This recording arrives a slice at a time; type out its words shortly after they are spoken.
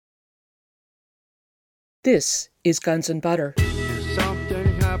This is Guns and Butter. There's something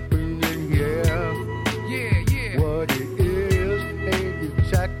happening here. Yeah, yeah. What it is ain't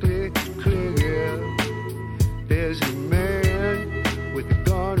exactly clear. There's a man with a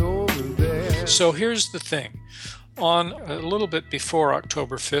gun over there. So here's the thing. On a little bit before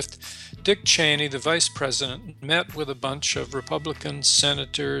October 5th, Dick Cheney, the vice president, met with a bunch of Republican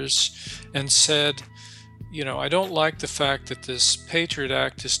senators and said, I don't like the fact that this Patriot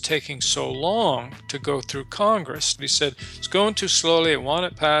Act is taking so long to go through Congress. He said, it's going too slowly. I want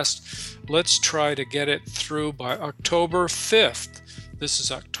it passed. Let's try to get it through by October 5th. This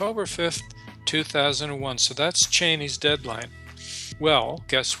is October 5th, 2001. So that's Cheney's deadline. Well,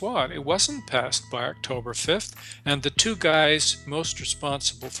 guess what? It wasn't passed by October 5th, and the two guys most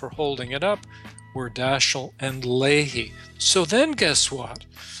responsible for holding it up were Daschle and Leahy. So then guess what?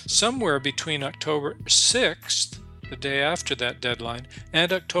 Somewhere between October 6th, the day after that deadline,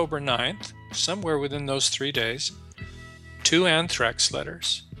 and October 9th, somewhere within those 3 days, two anthrax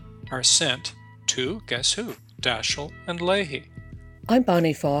letters are sent to, guess who? Daschle and Leahy. I'm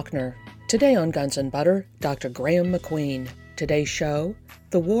Bonnie Faulkner. Today on Guns and Butter, Dr. Graeme MacQueen. Today's show,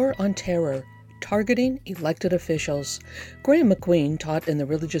 The War on Terror, Targeting Elected Officials. Graeme MacQueen taught in the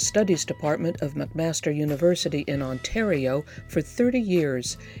Religious Studies Department of McMaster University in Ontario for 30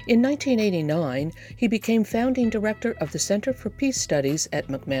 years. In 1989, he became founding director of the Center for Peace Studies at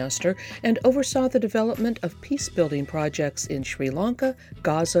McMaster and oversaw the development of peace-building projects in Sri Lanka,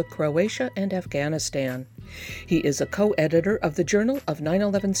 Gaza, Croatia, and Afghanistan. He is a co-editor of the Journal of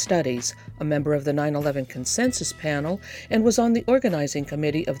 9/11 Studies, a member of the 9/11 Consensus Panel, and was on the organizing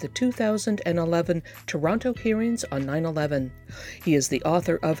committee of the 2011 Toronto hearings on 9/11. He is the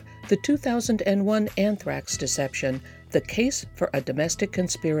author of The 2001 Anthrax Deception, The Case for a Domestic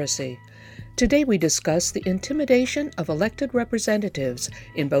Conspiracy. Today we discuss the intimidation of elected representatives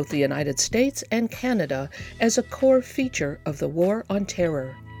in both the United States and Canada as a core feature of the War on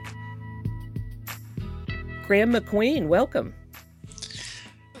Terror. Graeme MacQueen, welcome.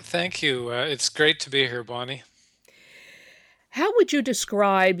 Thank you. It's great to be here, Bonnie. How would you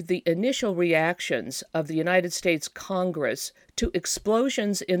describe the initial reactions of the United States Congress to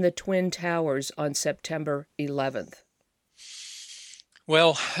explosions in the Twin Towers on September 11th?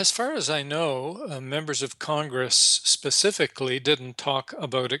 Well, as far as I know, members of Congress specifically didn't talk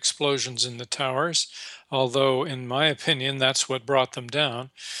about explosions in the towers, although in my opinion, that's what brought them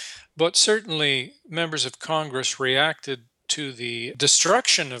down. But certainly members of Congress reacted to the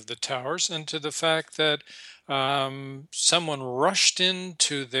destruction of the towers and to the fact that someone rushed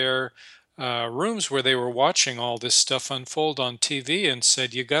into their rooms where they were watching all this stuff unfold on TV and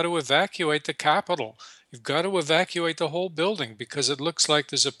said, you got to evacuate the Capitol. You've got to evacuate the whole building because it looks like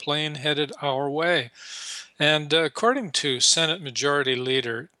there's a plane headed our way. And according to Senate Majority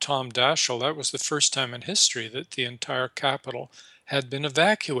Leader Tom Daschle, that was the first time in history that the entire Capitol had been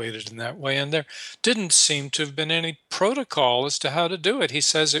evacuated in that way, and there didn't seem to have been any protocol as to how to do it. He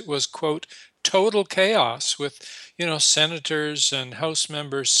says it was, quote, total chaos with, senators and House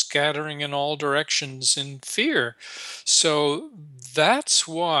members scattering in all directions in fear. So that's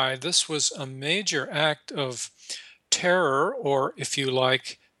why this was a major act of terror, or if you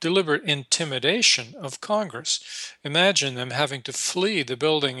like, deliberate intimidation of Congress. Imagine them having to flee the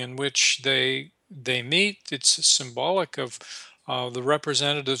building in which they meet. It's symbolic of the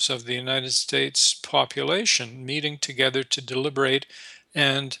representatives of the United States population meeting together to deliberate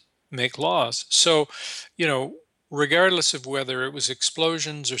and make laws. So, regardless of whether it was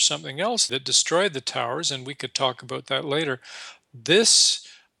explosions or something else that destroyed the towers, and we could talk about that later, this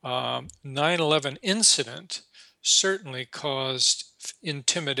 9/11 incident certainly caused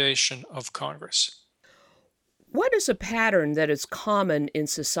intimidation of Congress. What is a pattern that is common in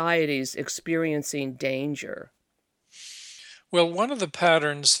societies experiencing danger? Well, one of the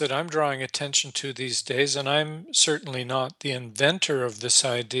patterns that I'm drawing attention to these days, and I'm certainly not the inventor of this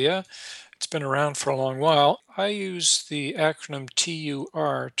idea, it's been around for a long while. I use the acronym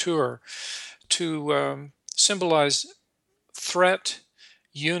TUR, to symbolize threat,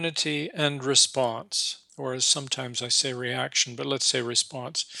 unity, and response, or as sometimes I say reaction, but let's say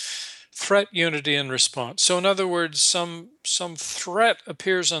response. Threat, unity, and response. So in other words, some threat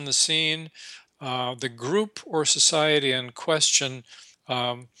appears on the scene. The group or society in question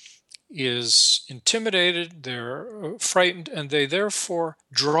is intimidated, they're frightened, and they therefore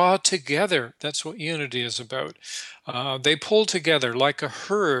draw together. That's what unity is about. They pull together like a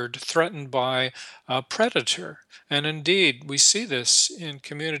herd threatened by a predator. And indeed, we see this in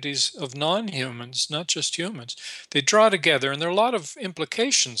communities of non humans, not just humans. They draw together, and there are a lot of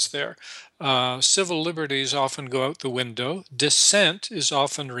implications there. Civil liberties often go out the window, dissent is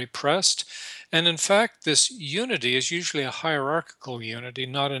often repressed. And in fact, this unity is usually a hierarchical unity,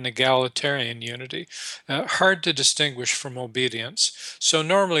 not an egalitarian unity, hard to distinguish from obedience. So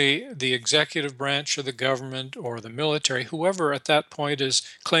normally the executive branch of the government or the military, whoever at that point is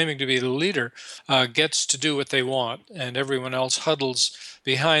claiming to be the leader, gets to do what they want, and everyone else huddles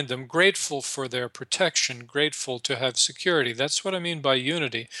behind them, grateful for their protection, grateful to have security. That's what I mean by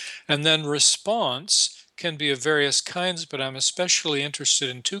unity. And then response can be of various kinds, but I'm especially interested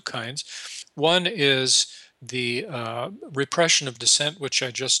in two kinds. One is the repression of dissent, which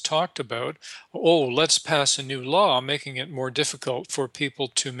I just talked about. Oh, let's pass a new law making it more difficult for people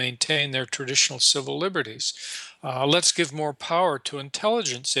to maintain their traditional civil liberties. Let's give more power to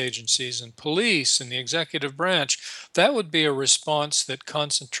intelligence agencies and police and the executive branch. That would be a response that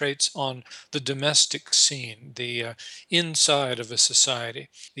concentrates on the domestic scene, the inside of a society.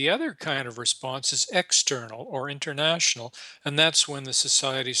 The other kind of response is external or international, and that's when the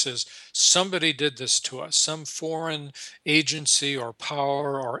society says, somebody did this to us, some foreign agency or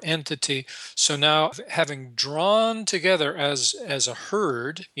power or entity. So now, having drawn together as a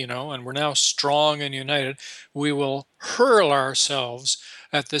herd, and we're now strong and united, we will hurl ourselves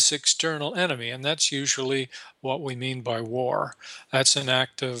at this external enemy. And that's usually what we mean by war. That's an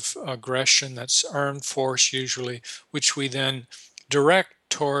act of aggression, that's armed force usually, which we then direct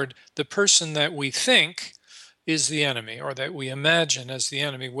toward the person that we think is the enemy or that we imagine as the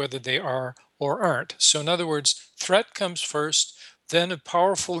enemy, whether they are or aren't. So, in other words, threat comes first, then a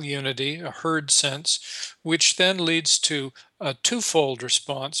powerful unity, a herd sense, which then leads to a twofold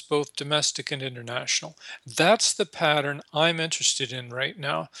response, both domestic and international. That's the pattern I'm interested in right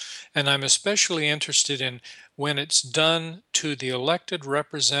now. And I'm especially interested in when it's done to the elected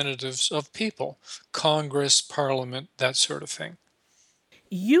representatives of people, Congress, Parliament, that sort of thing.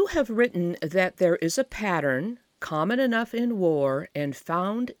 You have written that there is a pattern common enough in war and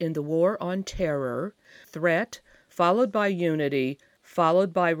found in the war on terror: threat, followed by unity,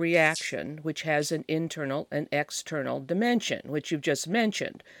 followed by reaction, which has an internal and external dimension, which you've just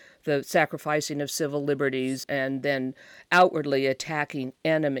mentioned, the sacrificing of civil liberties and then outwardly attacking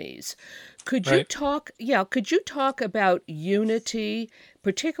enemies. Right. Could you talk about unity,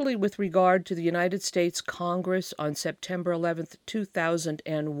 particularly with regard to the United States Congress on September 11th,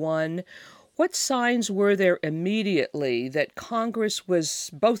 2001? What signs were there immediately that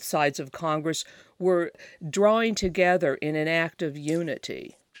both sides of Congress were drawing together in an act of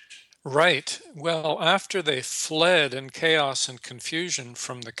unity? Right. Well, after they fled in chaos and confusion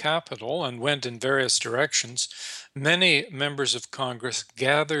from the Capitol and went in various directions, many members of Congress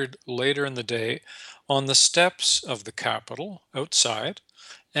gathered later in the day on the steps of the Capitol outside.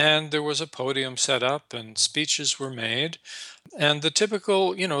 And there was a podium set up and speeches were made. And the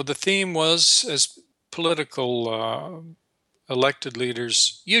typical, the theme was, as political elected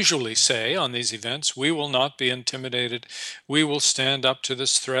leaders usually say on these events, we will not be intimidated, we will stand up to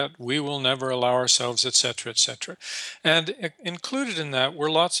this threat, we will never allow ourselves, etc., etc. And included in that were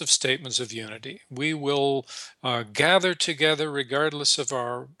lots of statements of unity. We will gather together regardless of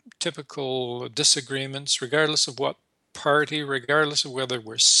our typical disagreements, regardless of what party, regardless of whether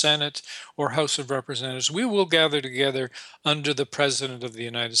we're Senate or House of Representatives, we will gather together under the President of the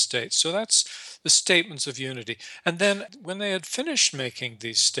United States. So that's the statements of unity. And then when they had finished making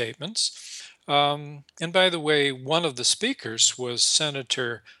these statements, and by the way, one of the speakers was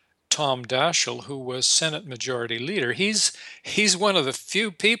Senator Tom Daschle, who was Senate Majority Leader. He's one of the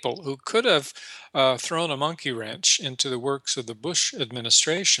few people who could have thrown a monkey wrench into the works of the Bush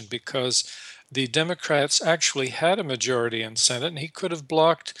administration, because the Democrats actually had a majority in Senate, and he could have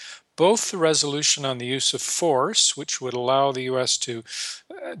blocked both the resolution on the use of force, which would allow the U.S. to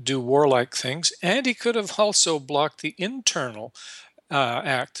do warlike things, and he could have also blocked the internal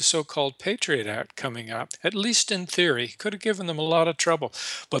act, the so-called Patriot Act coming up, at least in theory. He could have given them a lot of trouble.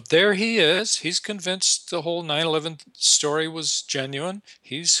 But there he is. He's convinced the whole 9/11 story was genuine.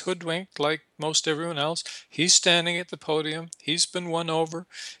 He's hoodwinked like most everyone else. He's standing at the podium. He's been won over.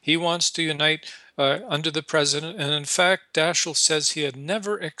 He wants to unite under the president. And in fact, Daschle says he had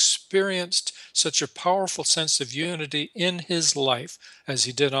never experienced such a powerful sense of unity in his life as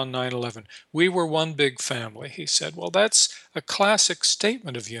he did on 9/11. We were one big family, he said. Well, that's a classic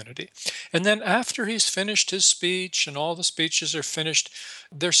statement of unity. And then after he's finished his speech and all the speeches are finished,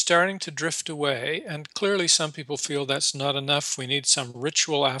 they're starting to drift away. And clearly some people feel that's not enough. We need some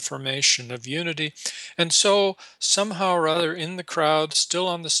ritual affirmation of unity. And so somehow or other in the crowd, still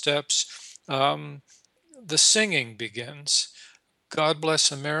on the steps, the singing begins. God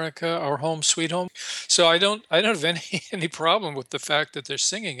bless America, our home, sweet home. So I don't have any problem with the fact that they're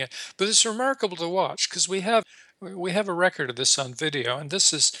singing it, but it's remarkable to watch because we have a record of this on video, and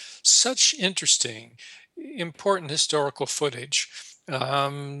this is such interesting, important historical footage.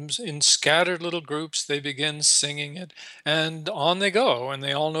 In scattered little groups, they begin singing it, and on they go, and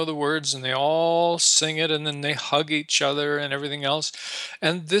they all know the words, and they all sing it, and then they hug each other and everything else.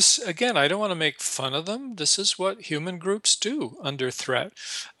 And this, again, I don't want to make fun of them. This is what human groups do under threat.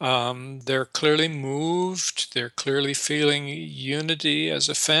 They're clearly moved, they're clearly feeling unity as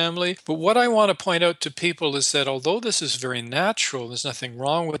a family. But what I want to point out to people is that although this is very natural, there's nothing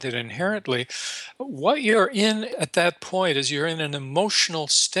wrong with it inherently, what you're in at that point is you're in an emotional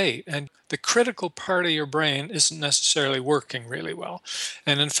state, and the critical part of your brain isn't necessarily working really well.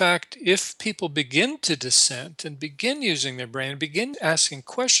 And in fact, if people begin to dissent and begin using their brain, begin asking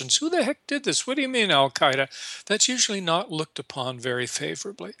questions, who the heck did this? What do you mean, Al Qaeda? That's usually not looked upon very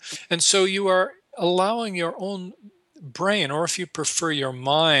favorably. And so you are allowing your own brain, or if you prefer, your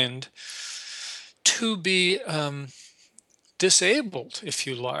mind, to be disabled, if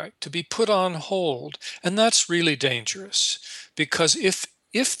you like, to be put on hold. And that's really dangerous, because if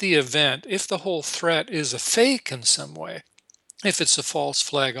the whole threat is a fake in some way, if it's a false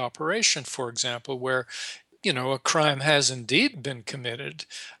flag operation, for example, where a crime has indeed been committed,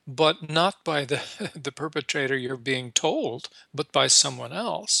 but not by the the perpetrator you're being told, but by someone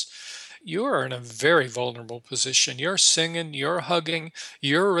else, you are in a very vulnerable position. You're singing, you're hugging,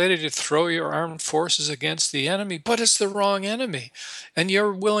 you're ready to throw your armed forces against the enemy, but it's the wrong enemy. And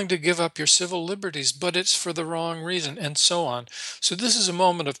you're willing to give up your civil liberties, but it's for the wrong reason, and so on. So this is a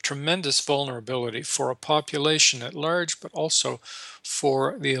moment of tremendous vulnerability for a population at large, but also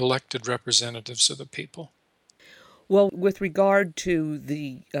for the elected representatives of the people. Well, with regard to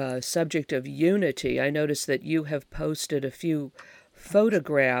the subject of unity, I noticed that you have posted a few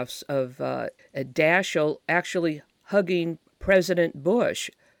photographs of Daschle actually hugging President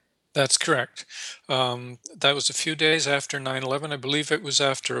Bush. That's correct. That was a few days after 9/11. I believe it was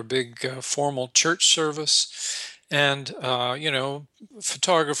after a big formal church service. And,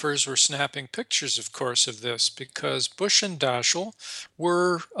 photographers were snapping pictures, of course, of this because Bush and Daschle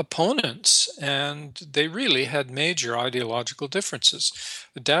were opponents, and they really had major ideological differences.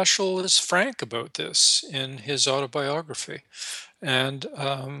 Daschle is frank about this in his autobiography. And,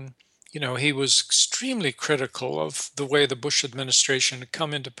 he was extremely critical of the way the Bush administration had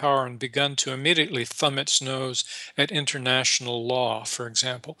come into power and begun to immediately thumb its nose at international law, for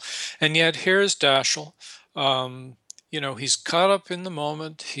example. And yet here's Daschle. He's caught up in the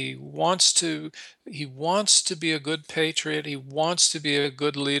moment. He wants to be a good patriot. He wants to be a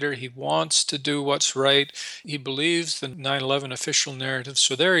good leader. He wants to do what's right. He believes the 9/11 official narrative.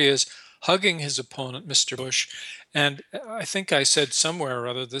 So there he is, hugging his opponent, Mr. Bush. And I think I said somewhere or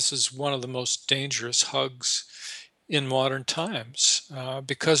other, this is one of the most dangerous hugs in modern times,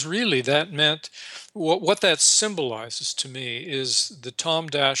 because really that meant, what that symbolizes to me is the Tom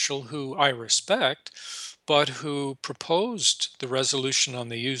Daschle who I respect, but who proposed the resolution on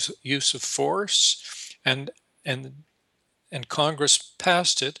the use of force, and Congress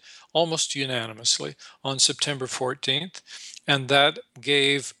passed it almost unanimously on September 14th, and that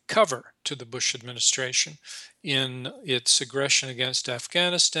gave cover to the Bush administration in its aggression against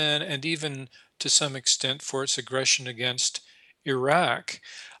Afghanistan, and even to some extent for its aggression against Iraq.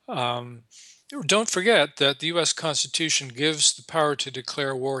 Don't forget that the U.S. Constitution gives the power to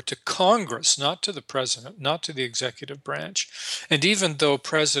declare war to Congress, not to the president, not to the executive branch. And even though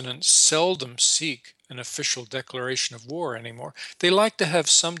presidents seldom seek an official declaration of war anymore, they like to have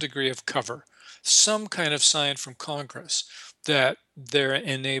some degree of cover, some kind of sign from Congress that they're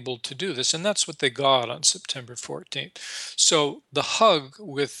enabled to do this. And that's what they got on September 14th. So the hug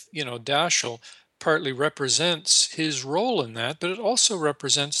with, Daschle partly represents his role in that, but it also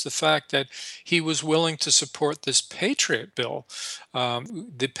represents the fact that he was willing to support this Patriot Bill,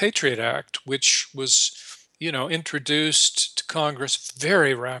 the Patriot Act, which was, introduced to Congress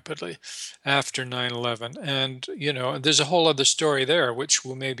very rapidly after 9/11. And, there's a whole other story there, which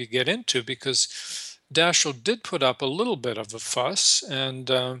we'll maybe get into, because Daschle did put up a little bit of a fuss and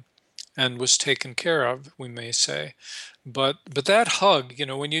was taken care of, we may say. But that hug,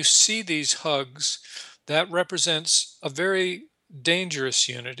 when you see these hugs, that represents a very dangerous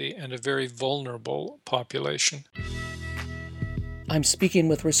unity and a very vulnerable population. I'm speaking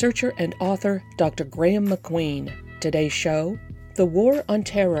with researcher and author Dr. Graeme MacQueen. Today's show, The War on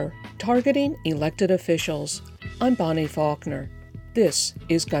Terror, Targeting Elected Officials. I'm Bonnie Faulkner. This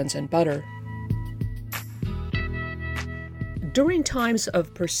is Guns and Butter. During times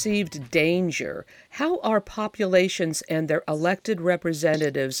of perceived danger, how are populations and their elected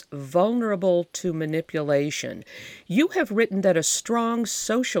representatives vulnerable to manipulation? You have written that a strong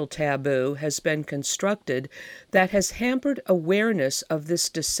social taboo has been constructed that has hampered awareness of this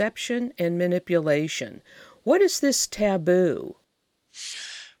deception and manipulation. What is this taboo?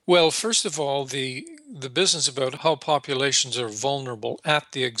 Well, first of all, the business about how populations are vulnerable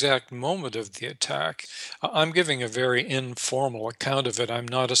at the exact moment of the attack, I'm giving a very informal account of it. I'm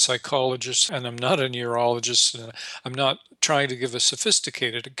not a psychologist and I'm not a neurologist. And I'm not trying to give a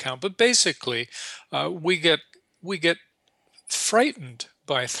sophisticated account, but basically, we get frightened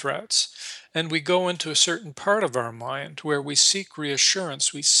by threats. And we go into a certain part of our mind where we seek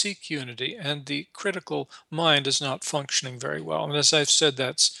reassurance, we seek unity, and the critical mind is not functioning very well. And as I've said,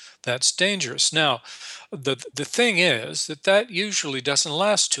 that's dangerous. Now, the thing is that usually doesn't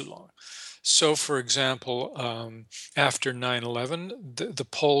last too long. So, for example, after 9/11, the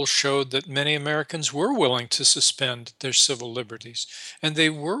polls showed that many Americans were willing to suspend their civil liberties, and they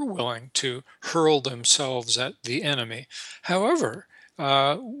were willing to hurl themselves at the enemy. However,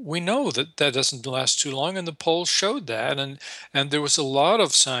 we know that that doesn't last too long, and the polls showed that, and there was a lot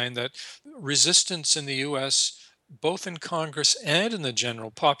of sign that resistance in the U.S., both in Congress and in the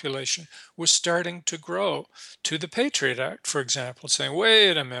general population, was starting to grow to the Patriot Act, for example, saying,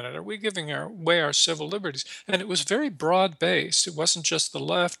 wait a minute, are we giving away our civil liberties? And it was very broad based. It wasn't just the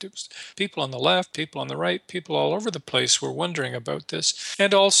left, it was people on the left, people on the right, people all over the place were wondering about this,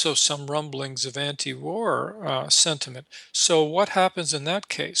 and also some rumblings of anti war sentiment. So, what happens in that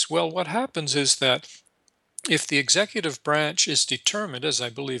case? Well, what happens is that if the executive branch is determined, as I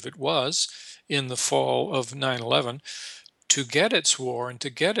believe it was in the fall of 9/11, to get its war and to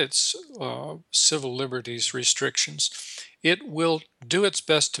get its civil liberties restrictions, it will do its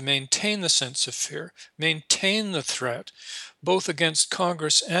best to maintain the sense of fear, maintain the threat, both against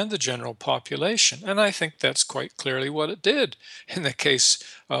Congress and the general population. And I think that's quite clearly what it did in the case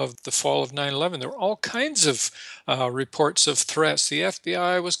of the fall of 9/11. There were all kinds of reports of threats. The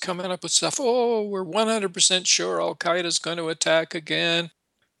FBI was coming up with stuff. Oh, we're 100% sure Al Qaeda is going to attack again.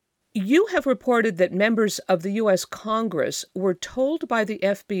 You have reported that members of the U.S. Congress were told by the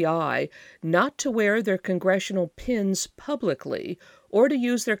FBI not to wear their congressional pins publicly or to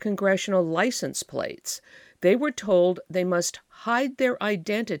use their congressional license plates. They were told they must hide their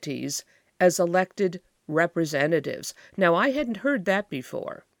identities as elected representatives. Now, I hadn't heard that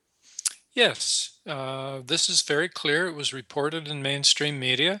before. Yes, this is very clear. It was reported in mainstream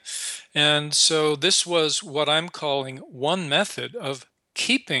media. And so this was what I'm calling one method of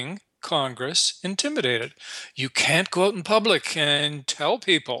keeping Congress intimidated. You can't go out in public and tell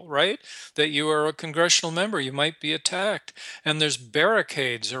people, right, that you are a congressional member. You might be attacked. And there's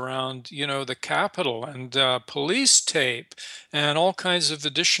barricades around, the Capitol and police tape and all kinds of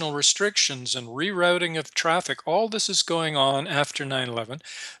additional restrictions and rerouting of traffic. All this is going on after 9/11.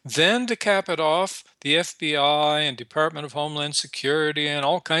 Then to cap it off, the FBI and Department of Homeland Security and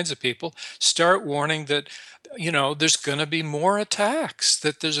all kinds of people start warning that there's going to be more attacks,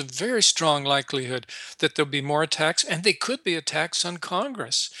 that there's a very strong likelihood that there'll be more attacks, and they could be attacks on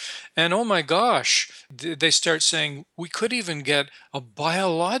Congress. And oh my gosh, they start saying we could even get a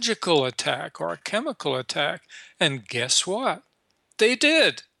biological attack or a chemical attack. And guess what? They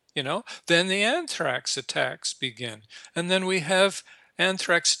did. Then the anthrax attacks begin. And then we have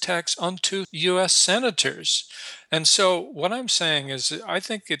anthrax attacks on 2 U.S. senators. And so what I'm saying is I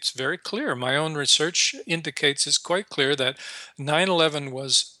think it's very clear. My own research indicates it's quite clear that 9/11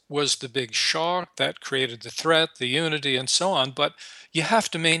 was the big shock that created the threat, the unity, and so on. But you have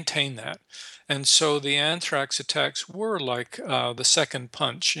to maintain that. And so the anthrax attacks were like the second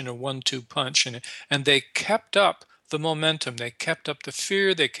punch, 1-2 punch, and they kept up the momentum. They kept up the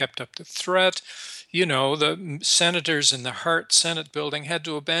fear. They kept up the threat. The senators in the Hart Senate building had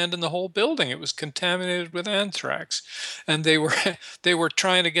to abandon the whole building. It was contaminated with anthrax. And they were they were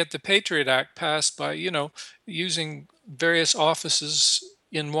trying to get the Patriot Act passed by, using various offices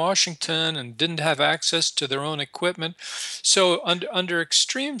in Washington and didn't have access to their own equipment. So under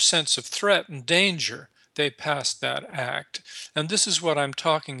extreme sense of threat and danger, they passed that act. And this is what I'm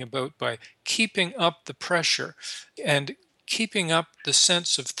talking about by keeping up the pressure and keeping up the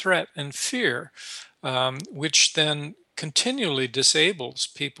sense of threat and fear, which then continually disables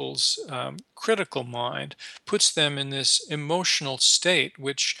people's critical mind, puts them in this emotional state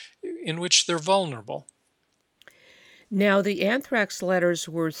in which they're vulnerable. Now, the anthrax letters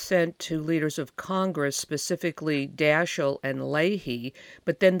were sent to leaders of Congress, specifically Daschle and Leahy,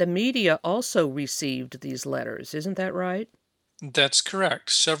 but then the media also received these letters. Isn't that right? That's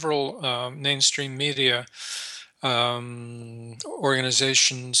correct. Several mainstream media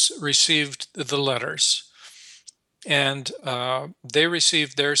organizations received the letters. And they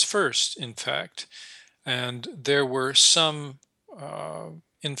received theirs first, in fact. And there were some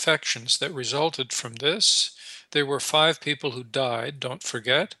infections that resulted from this. There were 5 people who died, don't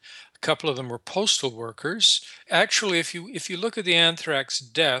forget. A couple of them were postal workers. Actually, if you look at the anthrax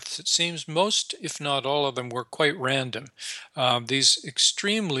deaths, it seems most, if not all of them, were quite random. These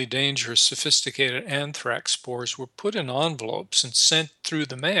extremely dangerous, sophisticated anthrax spores were put in envelopes and sent through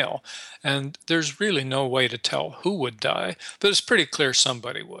the mail. And there's really no way to tell who would die, but it's pretty clear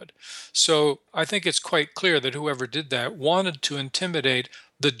somebody would. So I think it's quite clear that whoever did that wanted to intimidate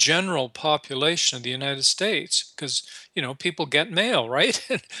the general population of the United States because, people get mail, right?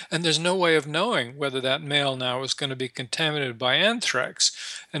 And there's no way of knowing whether that mail now is going to be contaminated by anthrax.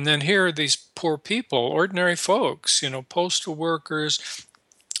 And then here are these poor people, ordinary folks, postal workers,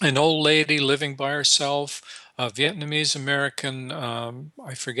 an old lady living by herself, a Vietnamese American,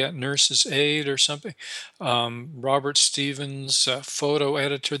 I forget, nurse's aide or something, Robert Stevens, photo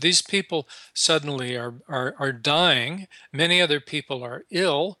editor. These people suddenly are dying. Many other people are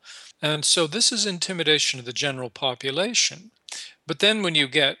ill. And so this is intimidation of the general population. But then when you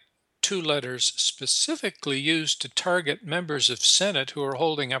get 2 letters specifically used to target members of Senate who are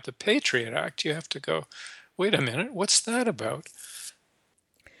holding up the Patriot Act, you have to go, wait a minute, what's that about?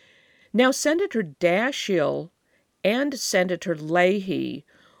 Now, Senator Dashiell and Senator Leahy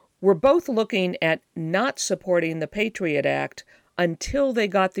were both looking at not supporting the Patriot Act until they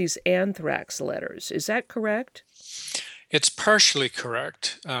got these anthrax letters. Is that correct? It's partially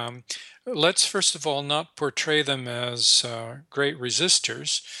correct. Let's first of all not portray them as great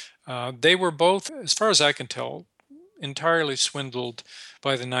resistors. They were both, as far as I can tell, entirely swindled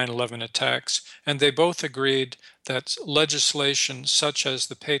by the 9/11 attacks, and they both agreed that legislation such as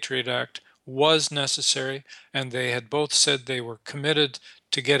the Patriot Act was necessary, and they had both said they were committed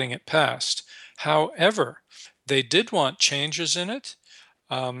to getting it passed. However, they did want changes in it.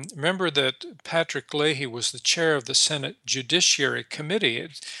 Remember that Patrick Leahy was the chair of the Senate Judiciary Committee.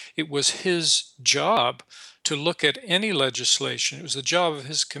 It was his job to look at any legislation. It was the job of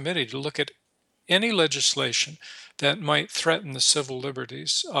his committee to look at any legislation that might threaten the civil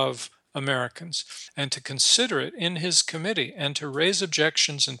liberties of Americans and to consider it in his committee and to raise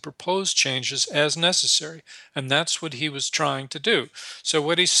objections and propose changes as necessary. And that's what he was trying to do. So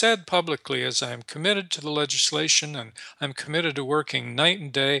what he said publicly is, I'm committed to the legislation and I'm committed to working night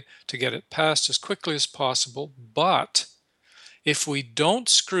and day to get it passed as quickly as possible. But if we don't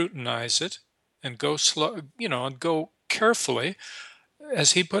scrutinize it and go slow, and go carefully,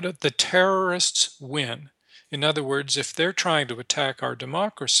 as he put it, the terrorists win. In other words, if they're trying to attack our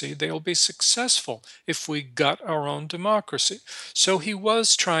democracy, they'll be successful if we gut our own democracy. So he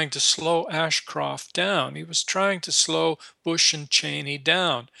was trying to slow Ashcroft down. He was trying to slow Bush and Cheney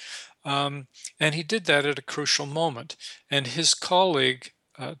down. And he did that at a crucial moment. And his colleague,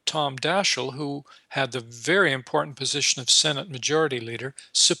 Tom Daschle, who had the very important position of Senate Majority Leader,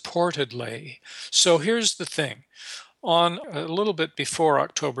 supported Leahy. So here's the thing. On a little bit before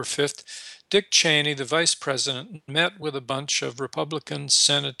October 5th, Dick Cheney, the vice president, met with a bunch of Republican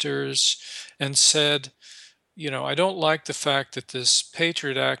senators and said, I don't like the fact that this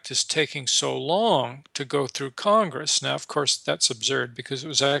Patriot Act is taking so long to go through Congress. Now, of course, that's absurd because it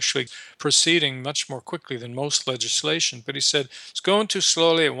was actually proceeding much more quickly than most legislation. But he said, it's going too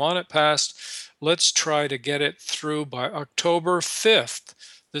slowly. I want it passed. Let's try to get it through by October 5th.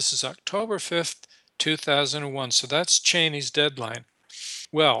 This is October 5th, 2001. So that's Cheney's deadline.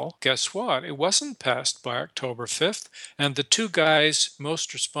 Well, guess what? It wasn't passed by October 5th, and the 2 guys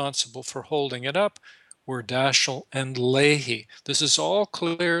most responsible for holding it up were Daschle and Leahy. This is all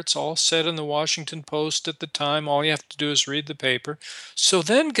clear. It's all said in the Washington Post at the time. All you have to do is read the paper. So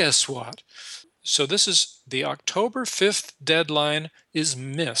then guess what? So this is the October 5th deadline is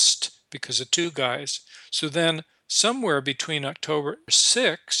missed because of 2 guys. So then somewhere between October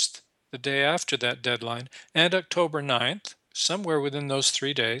 6th, the day after that deadline, and October 9th, somewhere within those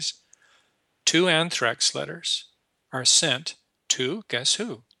 3 days, 2 anthrax letters are sent to, guess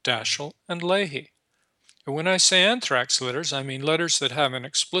who? Daschle and Leahy. And when I say anthrax letters, I mean letters that have an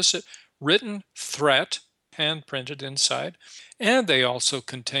explicit written threat, hand-printed inside, and they also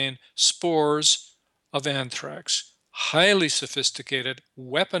contain spores of anthrax, highly sophisticated,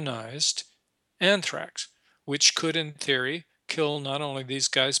 weaponized anthrax, which could, in theory, kill not only these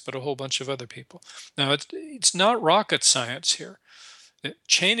guys, but a whole bunch of other people. Now, it's not rocket science here.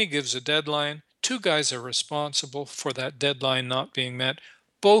 Cheney gives a deadline. 2 guys are responsible for that deadline not being met.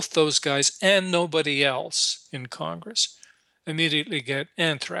 Both those guys and nobody else in Congress immediately get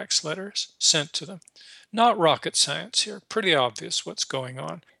anthrax letters sent to them. Not rocket science here, pretty obvious what's going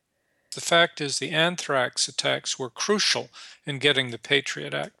on. The fact is, the anthrax attacks were crucial in getting the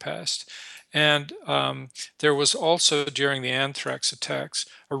Patriot Act passed. And there was also, during the anthrax attacks,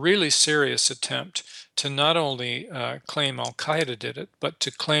 a really serious attempt to not only claim Al Qaeda did it, but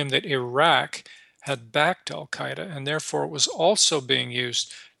to claim that Iraq had backed Al Qaeda, and therefore it was also being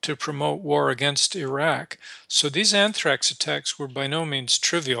used to promote war against Iraq. So these anthrax attacks were by no means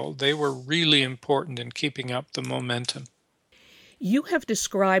trivial. They were really important in keeping up the momentum. You have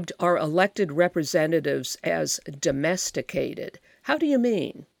described our elected representatives as domesticated. How do you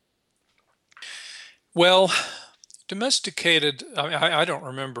mean? Well, domesticated, I don't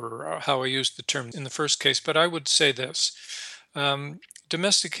remember how I used the term in the first case, but I would say this.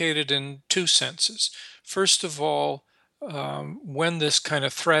 Domesticated in two senses. First of all, when this kind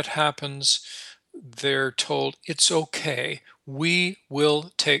of threat happens, they're told, it's okay, we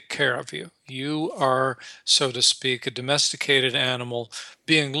will take care of you. You are, so to speak, a domesticated animal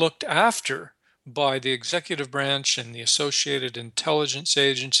being looked after by the executive branch and the associated intelligence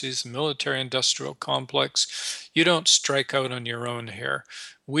agencies, the military-industrial complex. You don't strike out on your own here.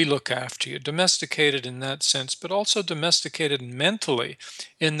 We look after you. Domesticated in that sense, but also domesticated mentally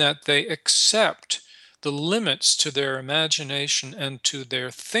in that they accept the limits to their imagination and to their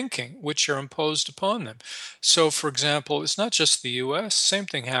thinking, which are imposed upon them. So, for example, it's not just the US, same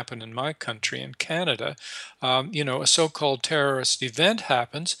thing happened in my country, in Canada. A so-called terrorist event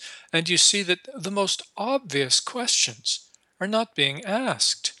happens, and you see that the most obvious questions are not being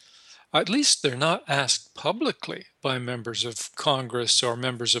asked. At least they're not asked publicly by members of Congress or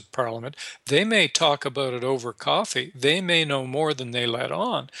members of Parliament. They may talk about it over coffee. They may know more than they let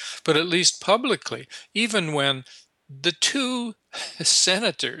on. But at least publicly, even when the two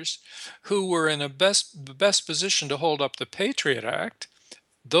senators who were in the best position to hold up the Patriot Act,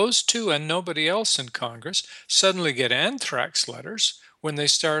 those two and nobody else in Congress suddenly get anthrax letters when they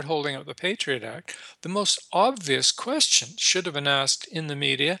start holding up the Patriot Act. The most obvious question should have been asked in the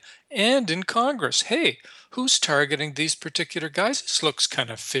media and in Congress. Hey, who's targeting these particular guys? This looks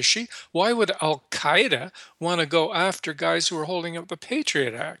kind of fishy. Why would Al Qaeda want to go after guys who are holding up the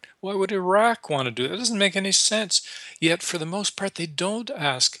Patriot Act? Why would Iraq want to do that? It doesn't make any sense. Yet, for the most part, they don't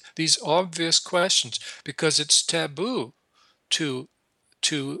ask these obvious questions because it's taboo to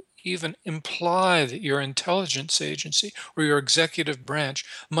even imply that your intelligence agency or your executive branch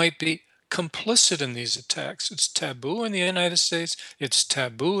might be complicit in these attacks. It's taboo in the United States, it's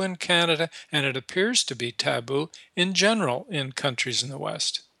taboo in Canada, and it appears to be taboo in general in countries in the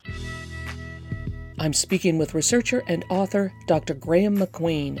West. I'm speaking with researcher and author Dr. Graeme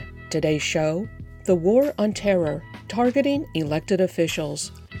MacQueen. Today's show, The War on Terror, Targeting Elected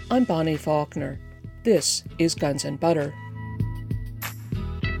Officials. I'm Bonnie Faulkner. This is Guns and Butter.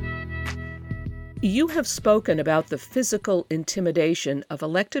 You have spoken about the physical intimidation of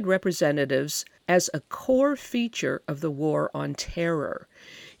elected representatives as a core feature of the war on terror.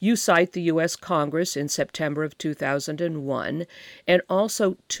 You cite the U.S. Congress in September of 2001 and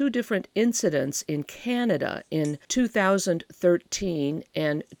also two different incidents in Canada in 2013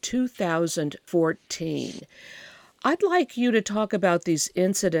 and 2014. I'd like you to talk about these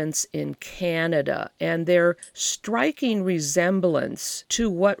incidents in Canada and their striking resemblance to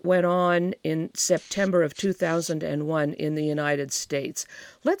what went on in September of 2001 in the United States.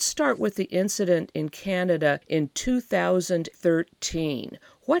 Let's start with the incident in Canada in 2013.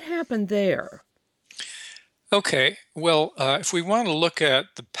 What happened there? Okay, well, if we want to look at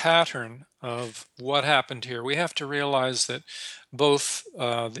the pattern of what happened here, we have to realize that both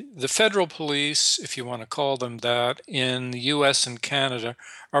the federal police, if you want to call them that, in the US and Canada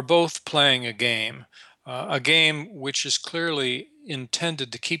are both playing a game which is clearly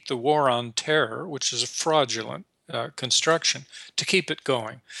intended to keep the war on terror, which is a fraudulent construction, to keep it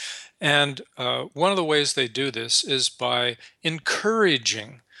going. And one of the ways they do this is by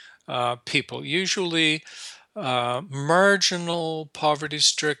encouraging people, usually marginal,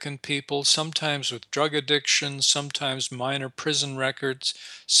 poverty-stricken people, sometimes with drug addiction, sometimes minor prison records,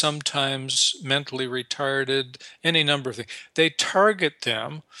 sometimes mentally retarded, any number of things. They target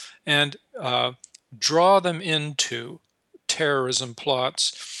them and draw them into terrorism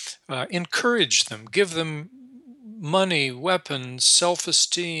plots, encourage them, give them money, weapons,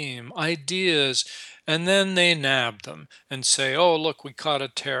 self-esteem, ideas, and then they nab them and say, oh, look, we caught a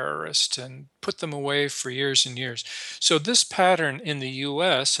terrorist, and put them away for years and years. So this pattern in the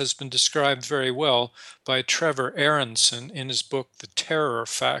US has been described very well by Trevor Aronson in his book, The Terror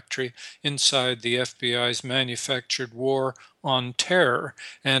Factory, Inside the FBI's Manufactured War on Terror.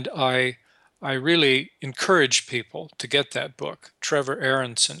 And I I really encourage people to get that book, Trevor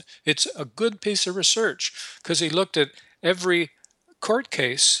Aronson. It's a good piece of research because he looked at every court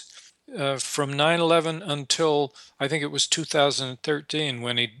case from 9/11 until I think it was 2013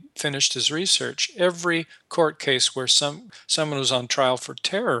 when he finished his research. Every court case where someone was on trial for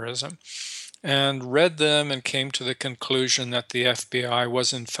terrorism, and read them and came to the conclusion that the FBI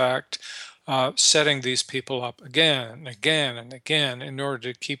was in fact setting these people up again and again and again in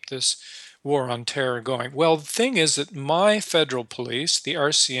order to keep this war on terror going. Well, the thing is that my federal police, the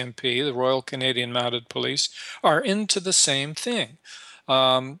RCMP, the Royal Canadian Mounted Police, are into the same thing.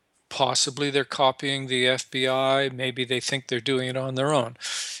 Possibly they're copying the FBI. Maybe they think they're doing it on their own.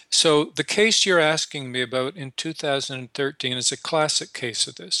 So the case you're asking me about in 2013 is a classic case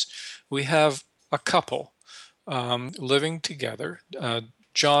of this. We have a couple living together,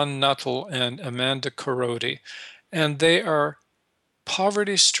 John Nuttall and Amanda Korody, and they are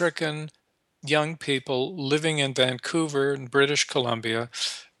poverty-stricken young people living in Vancouver in British Columbia,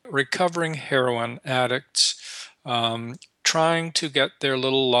 recovering heroin addicts, trying to get their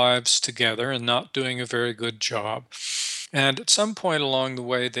little lives together and not doing a very good job. And at some point along the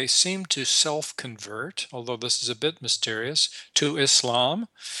way, they seem to self-convert, although this is a bit mysterious, to Islam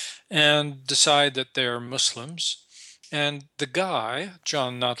and decide that they're Muslims. And the guy,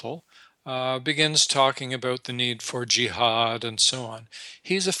 John Nuttall, begins talking about the need for jihad and so on.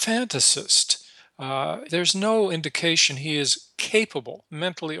 He's a fantasist. There's no indication he is capable,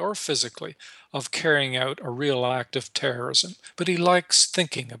 mentally or physically, of carrying out a real act of terrorism, but he likes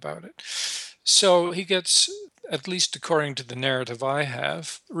thinking about it. So he gets, at least according to the narrative I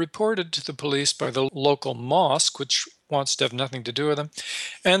have, reported to the police by the local mosque, which wants to have nothing to do with him.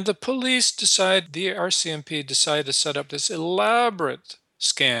 And the police the RCMP decide to set up this elaborate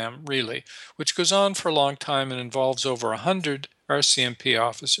scam, really, which goes on for a long time and involves over 100 RCMP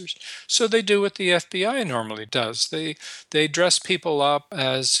officers. So they do what the FBI normally does. They dress people up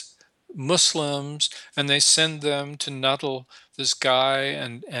as Muslims and they send them to Nuttall, this guy,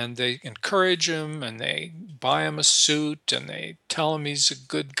 and they encourage him and they buy him a suit and they tell him he's a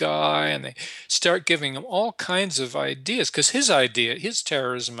good guy and they start giving him all kinds of ideas because his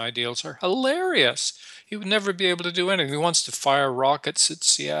terrorism ideals are hilarious. He would never be able to do anything. He wants to fire rockets at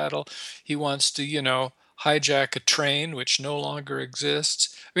Seattle. He wants to, hijack a train, which no longer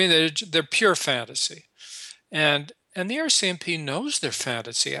exists. I mean, they're pure fantasy. And the RCMP knows their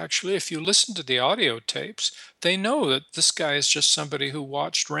fantasy, actually. If you listen to the audio tapes, they know that this guy is just somebody who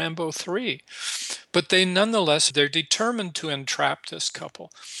watched Rambo 3. But they're determined to entrap this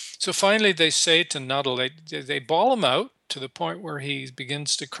couple. So finally they say to Nuttall, they bawl him out to the point where he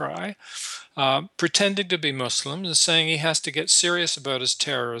begins to cry, pretending to be Muslim and saying he has to get serious about his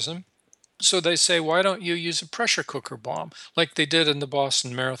terrorism. So they say, why don't you use a pressure cooker bomb like they did in the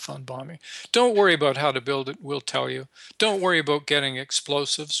Boston Marathon bombing? Don't worry about how to build it, we'll tell you. Don't worry about getting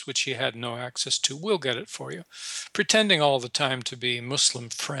explosives, which he had no access to, we'll get it for you. Pretending all the time to be Muslim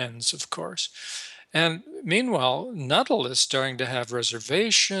friends, of course. And meanwhile, Nuttall is starting to have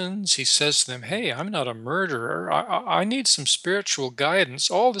reservations. He says to them, hey, I'm not a murderer. I need some spiritual guidance.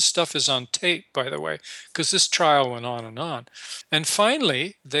 All this stuff is on tape, by the way, because this trial went on and on. And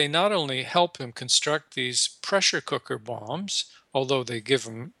finally, they not only help him construct these pressure cooker bombs, although they give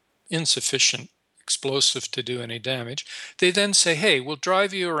him insufficient explosive to do any damage, they then say, hey, we'll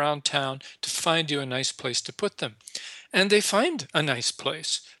drive you around town to find you a nice place to put them. And they find a nice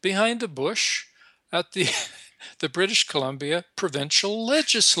place behind a bush at the British Columbia provincial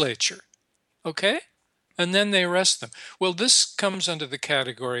legislature. Okay? And then they arrest them. Well, this comes under the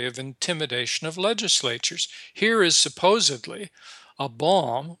category of intimidation of legislatures. Here is supposedly a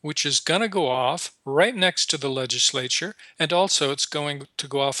bomb which is going to go off right next to the legislature, and also it's going to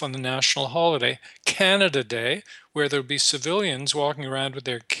go off on the national holiday, Canada Day, where there'll be civilians walking around with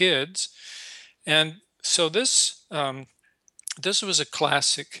their kids. And so this was a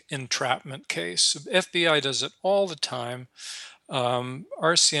classic entrapment case. The FBI does it all the time.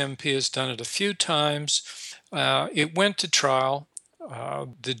 RCMP has done it a few times. It went to trial.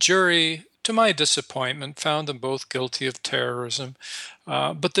 The jury, to my disappointment, found them both guilty of terrorism.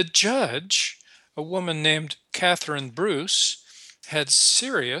 But the judge, a woman named Catherine Bruce, had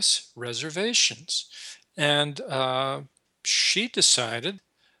serious reservations. And she decided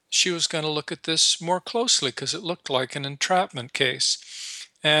she was going to look at this more closely because it looked like an entrapment case.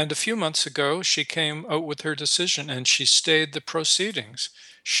 And a few months ago, she came out with her decision and she stayed the proceedings.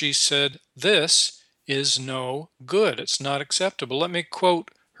 She said, this is no good. It's not acceptable. Let me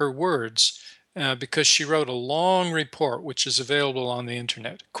quote her words because she wrote a long report which is available on the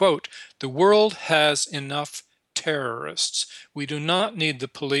internet. Quote, the world has enough terrorists. We do not need the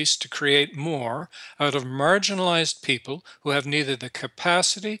police to create more out of marginalized people who have neither the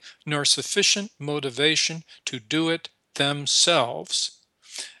capacity nor sufficient motivation to do it themselves,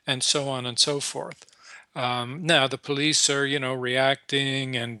 and so on and so forth. Now the police are,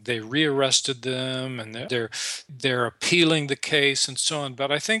 reacting, and they rearrested them, and they're appealing the case, and so on.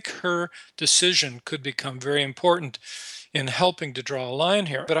 But I think her decision could become very important in helping to draw a line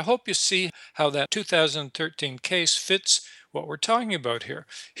here. But I hope you see how that 2013 case fits what we're talking about here.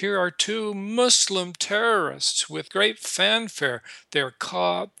 Here are two Muslim terrorists with great fanfare. They're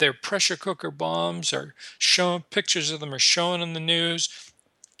caught. Their pressure cooker bombs are shown. Pictures of them are shown in the news.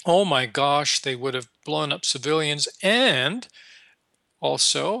 Oh my gosh, they would have blown up civilians, and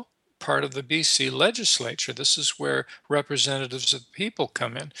also part of the BC legislature. This is where representatives of the people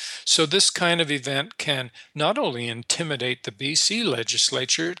come in. So this kind of event can not only intimidate the BC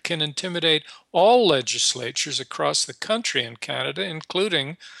legislature, it can intimidate all legislatures across the country in Canada,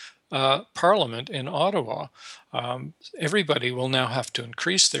 including Parliament in Ottawa. Everybody will now have to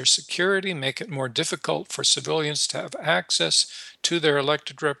increase their security, make it more difficult for civilians to have access to their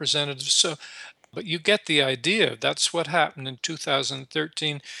elected representatives. But you get the idea. That's what happened in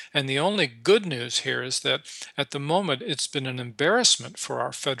 2013. And the only good news here is that at the moment, it's been an embarrassment for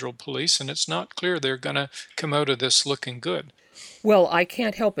our federal police, and it's not clear they're going to come out of this looking good. Well, I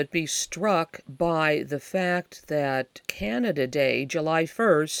can't help but be struck by the fact that Canada Day, July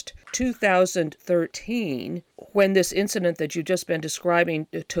 1st, 2013, when this incident that you've just been describing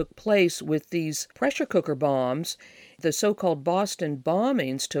took place with these pressure cooker bombs, the so-called Boston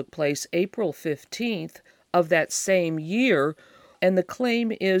bombings took place April 15th of that same year, and the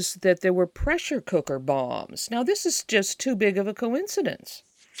claim is that there were pressure cooker bombs. Now, this is just too big of a coincidence.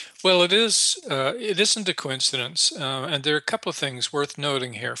 Well, it is. It isn't a coincidence, and there are a couple of things worth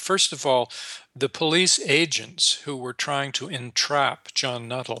noting here. First of all, the police agents who were trying to entrap John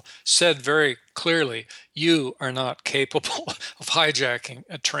Nuttall said very clearly, "You are not capable of hijacking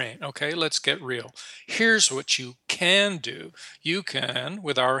a train. Okay, let's get real. Here's what you can do. You can,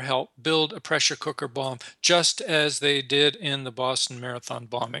 with our help, build a pressure cooker bomb, just as they did in the Boston Marathon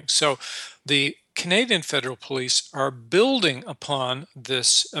bombing." So, the Canadian Federal Police are building upon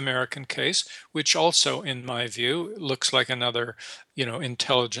this American case, which also, in my view, looks like another,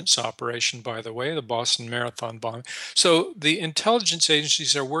 intelligence operation, by the way, the Boston Marathon bombing. So the intelligence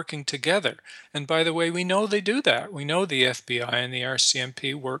agencies are working together. And by the way, we know they do that. We know the FBI and the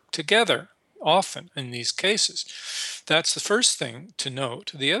RCMP work together often in these cases. That's the first thing to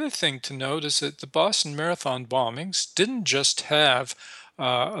note. The other thing to note is that the Boston Marathon bombings didn't just have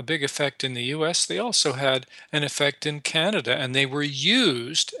a big effect in the US, they also had an effect in Canada, and they were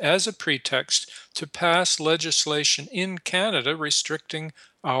used as a pretext to pass legislation in Canada restricting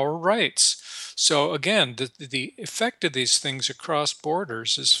our rights. So again, the effect of these things across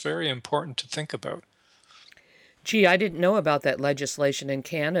borders is very important to think about. Gee, I didn't know about that legislation in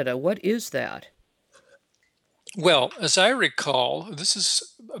Canada. What is that? Well, as I recall, this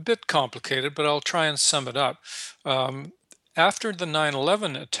is a bit complicated, but I'll try and sum it up. After the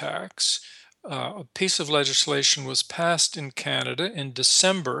 9/11 attacks, a piece of legislation was passed in Canada in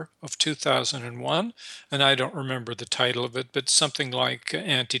December of 2001, and I don't remember the title of it, but something like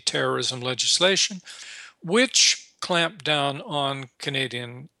anti-terrorism legislation, which clamped down on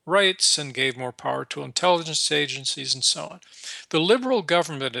Canadian rights and gave more power to intelligence agencies and so on. The Liberal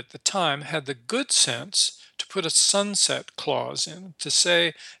government at the time had the good sense to put a sunset clause in, to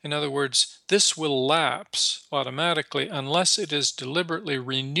say, in other words, this will lapse automatically unless it is deliberately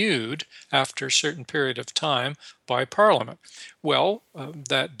renewed after a certain period of time by Parliament. Well,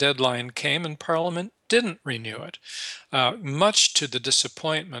 that deadline came and Parliament didn't renew it, much to the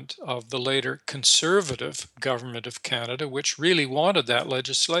disappointment of the later Conservative government of Canada, which really wanted that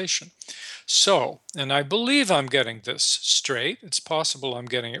legislation. So, and I believe I'm getting this straight, it's possible I'm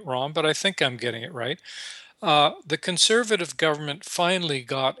getting it wrong, but I think I'm getting it right. The Conservative government finally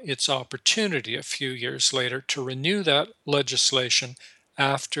got its opportunity a few years later to renew that legislation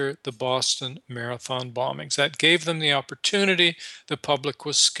after the Boston Marathon bombings. That gave them the opportunity. The public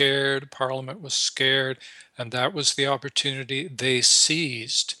was scared, Parliament was scared, and that was the opportunity they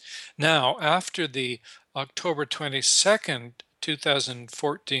seized. Now, after the October 22nd,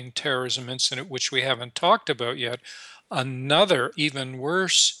 2014 terrorism incident, which we haven't talked about yet, another even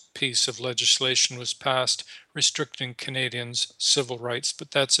worse piece of legislation was passed restricting Canadians' civil rights,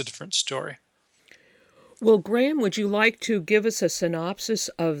 but that's a different story. Well, Graeme, would you like to give us a synopsis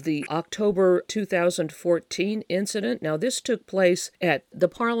of the October 2014 incident? Now, this took place at the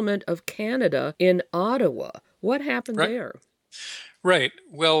Parliament of Canada in Ottawa. What happened there? Right.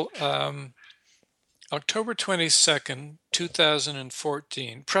 Well, October 22nd,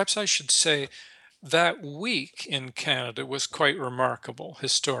 2014. Perhaps I should say that week in Canada was quite remarkable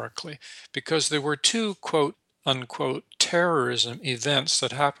historically because there were two quote unquote terrorism events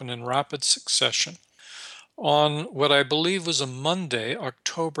that happened in rapid succession. On what I believe was a Monday,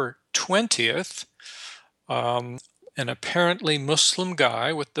 October 20th, an apparently Muslim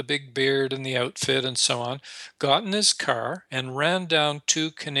guy with the big beard and the outfit and so on got in his car and ran down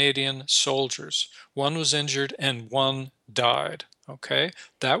two Canadian soldiers. One was injured and one died. Okay,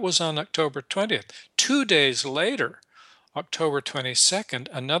 that was on October 20th. 2 days later, October 22nd,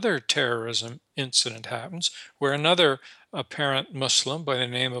 another terrorism incident happens where another apparent Muslim by the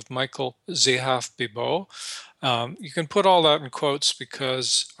name of Michael Zehaf Bibo, you can put all that in quotes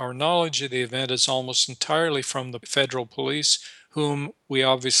because our knowledge of the event is almost entirely from the federal police, whom we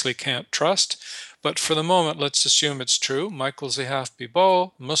obviously can't trust. But for the moment, let's assume it's true. Michael Zehaf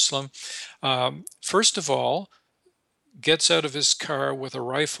Bibo, Muslim, first of all, gets out of his car with a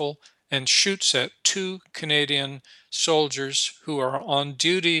rifle and shoots at two Canadian soldiers who are on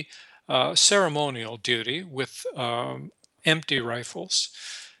duty, ceremonial duty, with empty rifles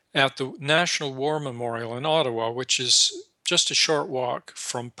at the National War Memorial in Ottawa, which is just a short walk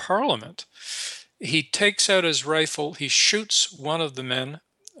from Parliament. He takes out his rifle, he shoots one of the men,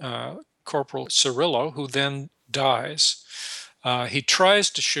 Corporal Cirillo, who then dies. He tries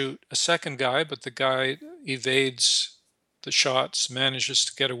to shoot a second guy, but the guy evades the shots, manages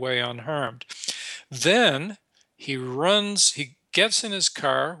to get away unharmed. Then he gets in his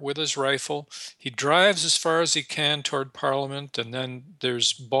car with his rifle, he drives as far as he can toward Parliament, and then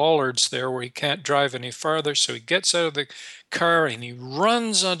there's bollards there where he can't drive any farther, so he gets out of the car and he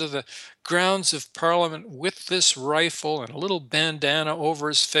runs onto the grounds of Parliament with this rifle and a little bandana over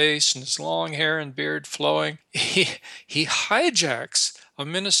his face and his long hair and beard flowing. He hijacks a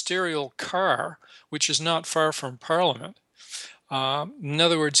ministerial car, which is not far from Parliament. In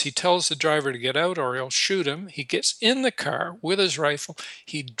other words, he tells the driver to get out or he'll shoot him. He gets in the car with his rifle.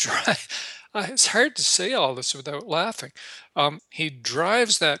 It's hard to say all this without laughing. He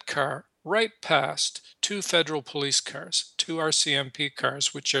drives that car right past two federal police cars, two RCMP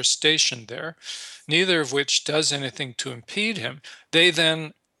cars, which are stationed there, neither of which does anything to impede him. They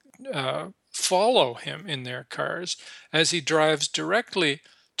then follow him in their cars as he drives directly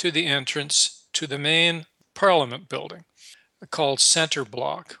to the entrance to the main Parliament building, called Centre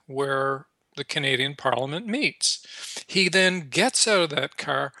Block, where the Canadian Parliament meets. He then gets out of that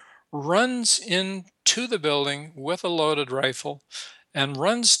car, runs into the building with a loaded rifle, and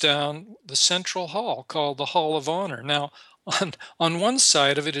runs down the central hall called the Hall of Honor. Now, on one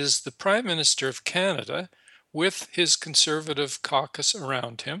side of it is the Prime Minister of Canada with his Conservative caucus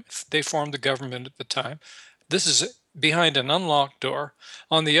around him. They formed the government at the time. This is behind an unlocked door.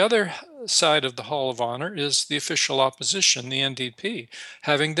 On the other side of the Hall of Honor is the official opposition, the NDP,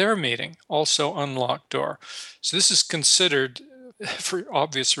 having their meeting, also unlocked door. So this is considered, for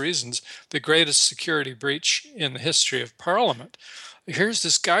obvious reasons, the greatest security breach in the history of Parliament. Here's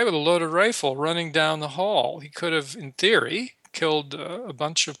this guy with a loaded rifle running down the hall. He could have, in theory, killed a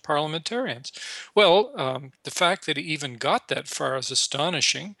bunch of parliamentarians. Well, the fact that he even got that far is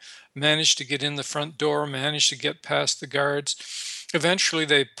astonishing. Managed to get in the front door, managed to get past the guards. Eventually,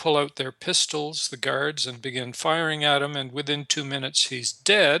 they pull out their pistols, the guards, and begin firing at him, and within 2 minutes, he's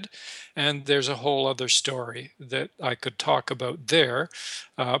dead. And there's a whole other story that I could talk about there.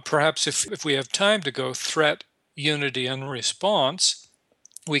 Perhaps if we have time to go threat, unity, and response,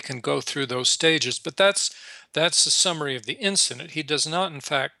 we can go through those stages. But that's a summary of the incident. He does not, in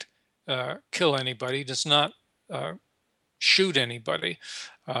fact, kill anybody. He does not shoot anybody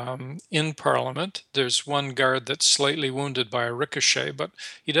in Parliament. There's one guard that's slightly wounded by a ricochet, but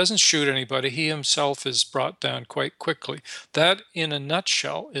he doesn't shoot anybody. He himself is brought down quite quickly. That, in a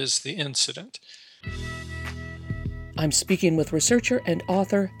nutshell, is the incident. I'm speaking with researcher and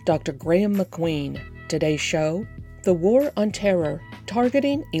author Dr. Graeme MacQueen. Today's show, The War on Terror,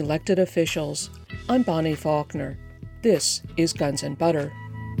 Targeting Elected Officials. I'm Bonnie Faulkner. This is Guns and Butter.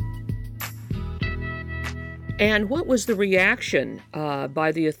 And what was the reaction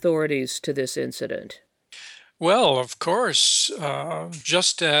by the authorities to this incident? Well, of course,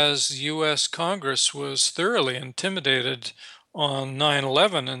 just as U.S. Congress was thoroughly intimidated on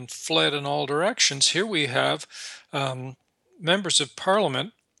 9/11 and fled in all directions, here we have members of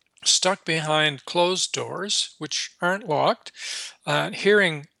Parliament stuck behind closed doors, which aren't locked,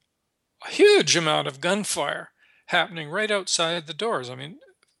 hearing a huge amount of gunfire happening right outside the doors. I mean,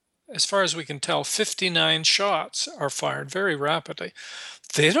 as far as we can tell, 59 shots are fired very rapidly.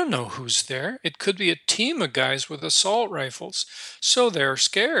 They don't know who's there. It could be a team of guys with assault rifles. So they're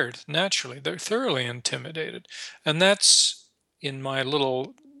scared, naturally. They're thoroughly intimidated. And that's in my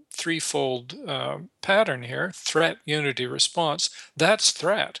little threefold pattern here: threat, unity, response. That's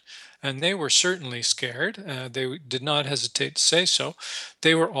threat. And they were certainly scared. They did not hesitate to say so.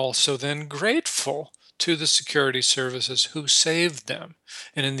 They were also then grateful to the security services who saved them.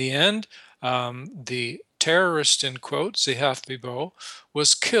 And in the end, the terrorist, in quotes, Zihath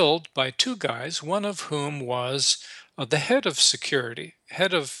was killed by two guys, one of whom was the head of security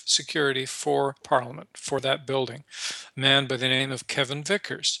for Parliament, for that building, a man by the name of Kevin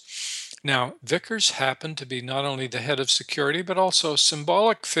Vickers. Now, Vickers happened to be not only the head of security, but also a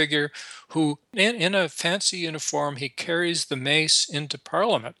symbolic figure who, in a fancy uniform, he carries the mace into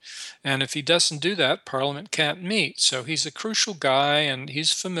Parliament. And if he doesn't do that, Parliament can't meet. So he's a crucial guy and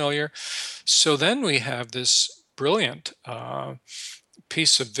he's familiar. So then we have this brilliant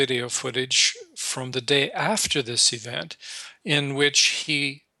piece of video footage from the day after this event in which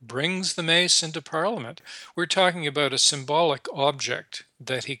he brings the mace into Parliament. We're talking about a symbolic object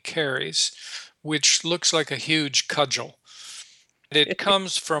that he carries, which looks like a huge cudgel. It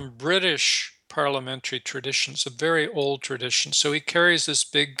comes from British parliamentary traditions, a very old tradition. So he carries this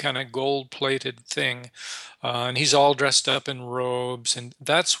big kind of gold-plated thing, and he's all dressed up in robes, and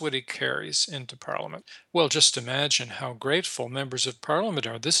that's what he carries into Parliament. Well, just imagine how grateful members of Parliament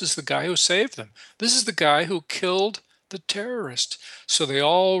are. This is the guy who saved them. This is the guy who killed the terrorist. So they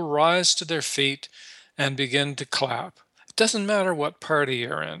all rise to their feet and begin to clap. It doesn't matter what party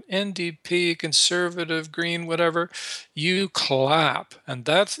you're in, NDP, Conservative, Green, whatever, you clap. And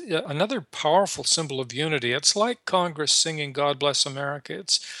that's another powerful symbol of unity. It's like Congress singing God Bless America.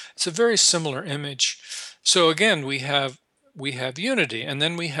 It's a very similar image. So again, we have unity, and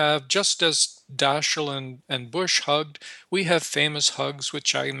then we have, just as Daschle and Bush hugged, we have famous hugs,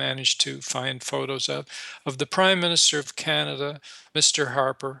 which I managed to find photos of the Prime Minister of Canada, Mr.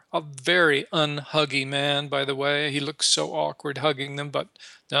 Harper, a very unhuggy man, by the way. He looks so awkward hugging them, but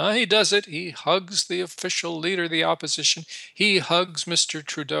no, he does it. He hugs the official leader of the opposition. He hugs Mr.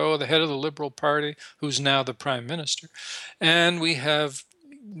 Trudeau, the head of the Liberal Party, who's now the Prime Minister. And we have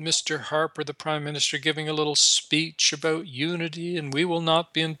Mr. Harper, the Prime Minister, giving a little speech about unity and we will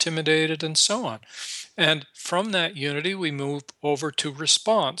not be intimidated and so on. And from that unity, we move over to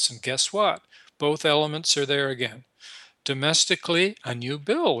response. And guess what? Both elements are there again. Domestically, a new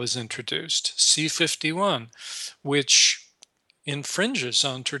bill is introduced, C-51, which infringes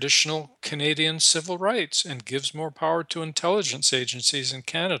on traditional Canadian civil rights and gives more power to intelligence agencies in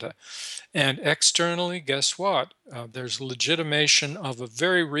Canada. And externally, guess what? There's legitimation of a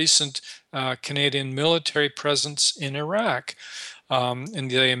very recent Canadian military presence in Iraq.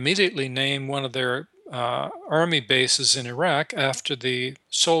 And they immediately name one of their army bases in Iraq after the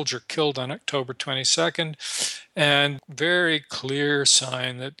soldier killed on October 22nd. And very clear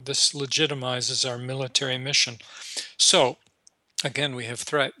sign that this legitimizes our military mission. So, again, we have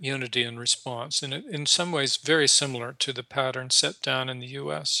threat, unity, and response, and in some ways very similar to the pattern set down in the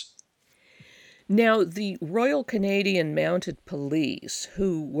U.S. Now, the Royal Canadian Mounted Police,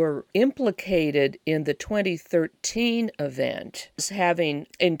 who were implicated in the 2013 event, as having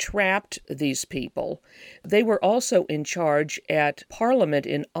entrapped these people, they were also in charge at Parliament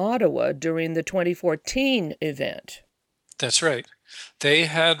in Ottawa during the 2014 event. That's right. They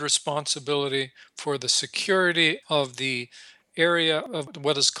had responsibility for the security of the area of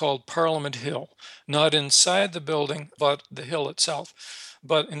what is called Parliament Hill, not inside the building, but the hill itself.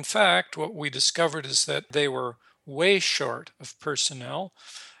 But in fact, what we discovered is that they were way short of personnel.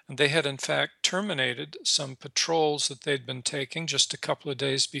 And they had in fact terminated some patrols that they'd been taking just a couple of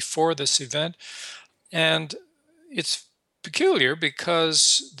days before this event. And it's peculiar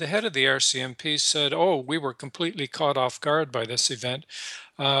because the head of the RCMP said, oh, we were completely caught off guard by this event.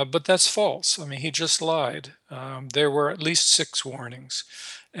 But that's false. I mean, he just lied. There were at least 6 warnings.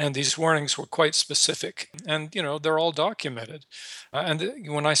 And these warnings were quite specific. And, they're all documented. And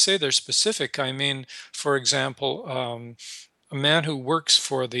when I say they're specific, I mean, for example, a man who works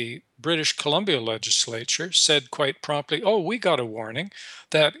for the British Columbia legislature said quite promptly, oh, we got a warning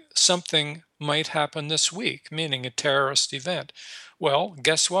that something might happen this week, meaning a terrorist event. Well,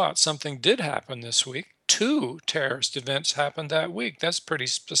 guess what? Something did happen this week. 2 terrorist events happened that week. That's pretty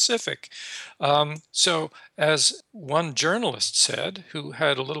specific. So, as one journalist said, who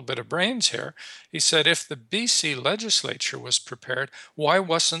had a little bit of brains here, he said, if the BC legislature was prepared, why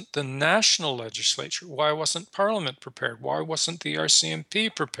wasn't the national legislature? Why wasn't Parliament prepared? Why wasn't the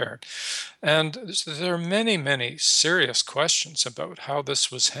RCMP prepared? And there are many, many serious questions about how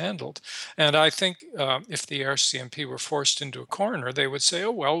this was handled. And I think if the RCMP were forced into a corner, they would say,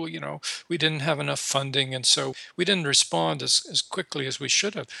 oh, well, we didn't have enough funding, and so we didn't respond as quickly as we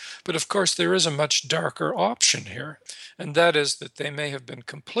should have. But of course, there is a much darker option here, and that is that they may have been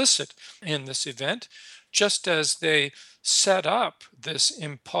complicit in this event, just as they set up this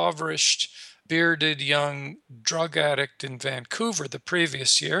impoverished, bearded young drug addict in Vancouver the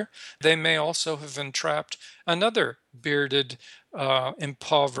previous year. They may also have entrapped another bearded,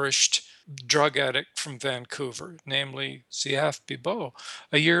 impoverished drug addict from Vancouver, namely Ziaf Bibo,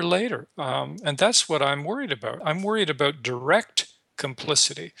 a year later. And that's what I'm worried about. I'm worried about direct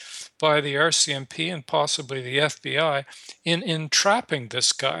complicity by the RCMP and possibly the FBI in entrapping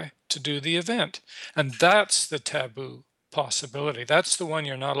this guy to do the event. And that's the taboo possibility. That's the one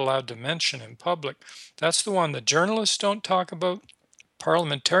you're not allowed to mention in public. That's the one that journalists don't talk about,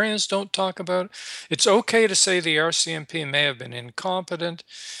 parliamentarians don't talk about. It's okay to say the RCMP may have been incompetent.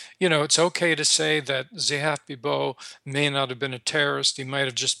 It's okay to say that Ziaf Bibo may not have been a terrorist. He might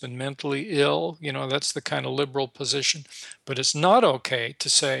have just been mentally ill. That's the kind of liberal position. But it's not okay to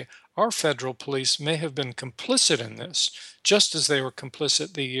say our federal police may have been complicit in this, just as they were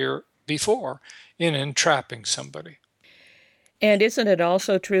complicit the year before in entrapping somebody. And isn't it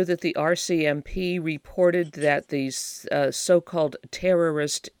also true that the RCMP reported that these so-called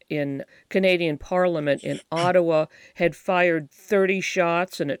terrorists in Canadian Parliament in Ottawa had fired 30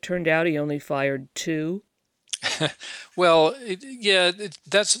 shots, and it turned out he only fired 2? Well,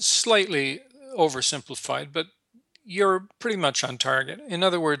 that's slightly oversimplified, but you're pretty much on target. In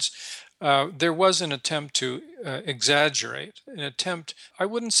other words, there was an attempt to exaggerate, I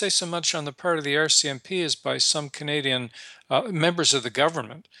wouldn't say so much on the part of the RCMP as by some Canadian members of the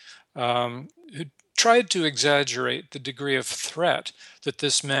government who tried to exaggerate the degree of threat that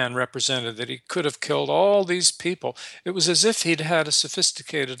this man represented, that he could have killed all these people. It was as if he'd had a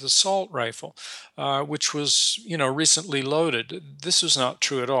sophisticated assault rifle, which was, recently loaded. This was not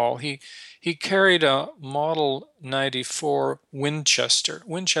true at all. He carried a Model 94 Winchester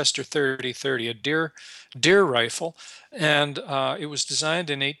 3030, a deer rifle, and it was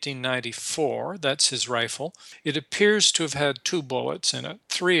designed in 1894. That's his rifle. It appears to have had 2 bullets in it,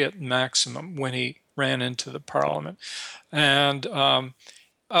 3 at maximum, when he ran into the Parliament. And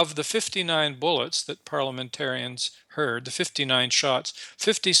of the 59 bullets that parliamentarians heard, the 59 shots,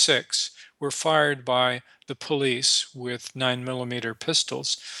 56 were fired by the police with 9mm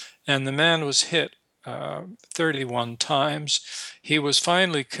pistols. And the man was hit 31 times. He was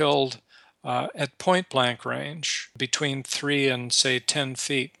finally killed at point blank range, between 3 and, say, 10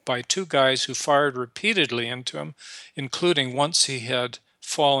 feet, by 2 guys who fired repeatedly into him, including once he had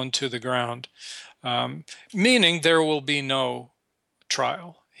fallen to the ground, meaning there will be no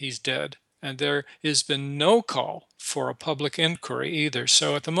trial. He's dead. And there has been no call for a public inquiry either.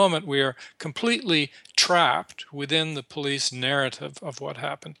 So at the moment, we are completely trapped within the police narrative of what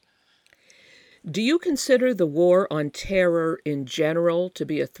happened. Do you consider the war on terror in general to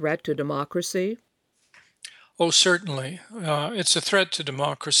be a threat to democracy? Oh, certainly. It's a threat to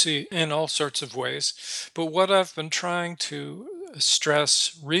democracy in all sorts of ways. But what I've been trying to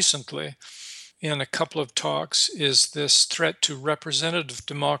stress recently in a couple of talks is this threat to representative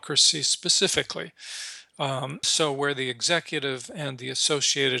democracy specifically. So where the executive and the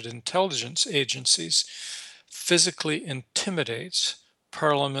associated intelligence agencies physically intimidates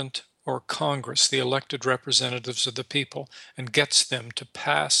Parliament or Congress, the elected representatives of the people, and gets them to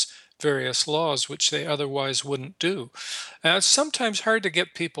pass various laws which they otherwise wouldn't do. And it's sometimes hard to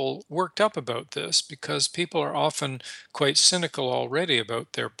get people worked up about this because people are often quite cynical already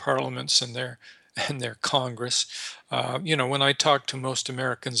about their parliaments and their Congress. When I talk to most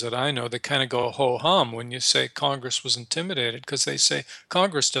Americans that I know, they kind of go ho-hum when you say Congress was intimidated, because they say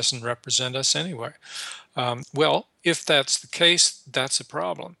Congress doesn't represent us anyway. Well, if that's the case, that's a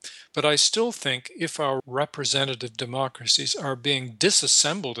problem. But I still think if our representative democracies are being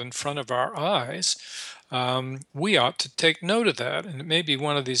disassembled in front of our eyes, we ought to take note of that. And it may be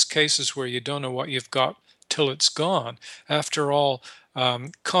one of these cases where you don't know what you've got till it's gone. After all,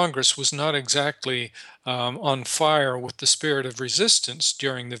 Congress was not exactly on fire with the spirit of resistance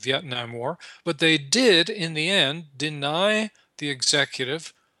during the Vietnam War, but they did, in the end, deny the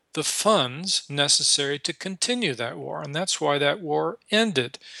executive the funds necessary to continue that war, and that's why that war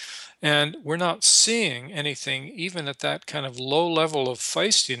ended. And we're not seeing anything even at that kind of low level of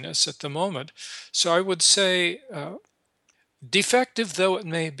feistiness at the moment. So I would say, defective though it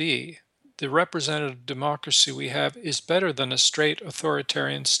may be, the representative democracy we have is better than a straight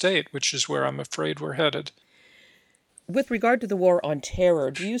authoritarian state, which is where I'm afraid we're headed. With regard to the war on terror,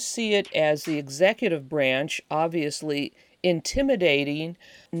 do you see it as the executive branch obviously intimidating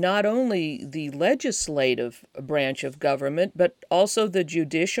not only the legislative branch of government, but also the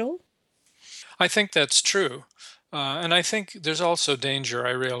judicial? I think that's true. And I think there's also danger,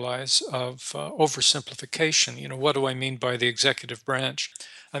 I realize, of oversimplification. What do I mean by the executive branch?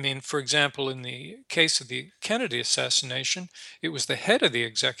 I mean, for example, in the case of the Kennedy assassination, it was the head of the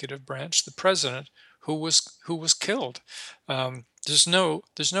executive branch, the president, who was killed. There's no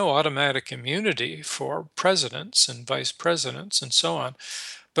automatic immunity for presidents and vice presidents and so on.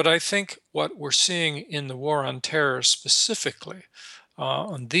 But I think what we're seeing in the war on terror specifically,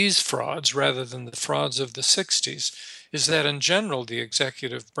 on these frauds rather than the frauds of the 60s, is that in general, the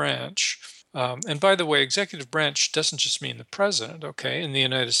executive branch, and by the way, executive branch doesn't just mean the president, okay? In the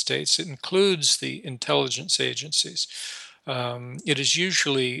United States, it includes the intelligence agencies. It is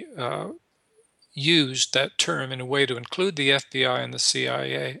usually used, that term, in a way to include the FBI and the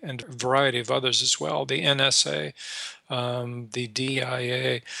CIA and a variety of others as well, the NSA, the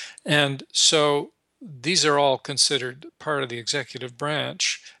DIA. And so these are all considered part of the executive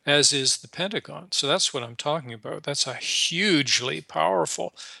branch, as is the Pentagon. So that's what I'm talking about. That's a hugely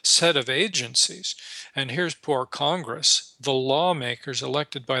powerful set of agencies. And here's poor Congress, the lawmakers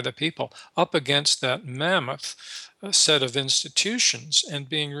elected by the people, up against that mammoth set of institutions and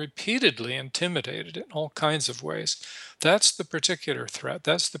being repeatedly intimidated in all kinds of ways. That's the particular threat.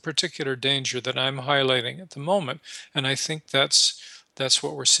 That's the particular danger that I'm highlighting at the moment. And I think that's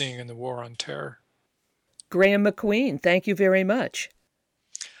what we're seeing in the war on terror. Graeme MacQueen, thank you very much.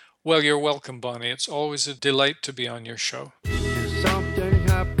 Well, you're welcome, Bonnie. It's always a delight to be on your show. There's something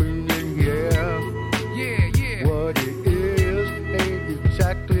happening here. Yeah. What it is ain't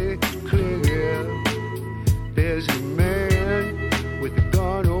exactly clear. There's a man with a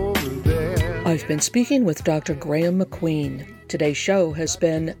gun over there. I've been speaking with Dr. Graeme MacQueen. Today's show has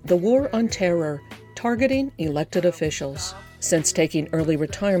been The War on Terror, Targeting Elected Officials. Since taking early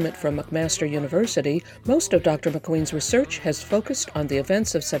retirement from McMaster University, most of Dr. MacQueen's research has focused on the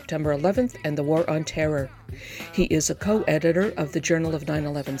events of September 11th and the War on Terror. He is a co-editor of the Journal of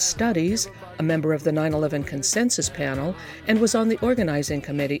 9/11 Studies, a member of the 9/11 Consensus Panel, and was on the organizing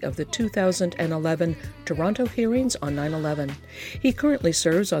committee of the 2011 Toronto hearings on 9/11. He currently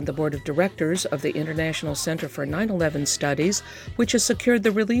serves on the board of directors of the International Center for 9/11 Studies, which has secured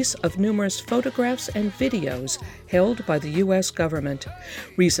the release of numerous photographs and videos held by the U.S. government.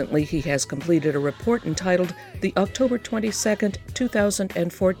 Recently, he has completed a report entitled The October 22,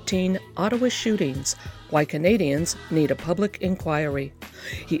 2014 Ottawa Shootings, Why Canadians Need a Public Inquiry.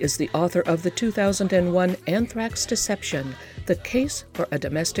 He is the author of the 2001 Anthrax Deception, The Case for a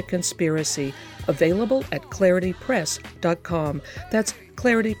Domestic Conspiracy, available at claritypress.com. That's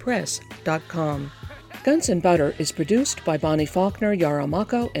claritypress.com. Guns and Butter is produced by Bonnie Faulkner, Yara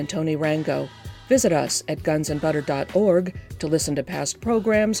Mako, and Tony Rango. Visit us at gunsandbutter.org to listen to past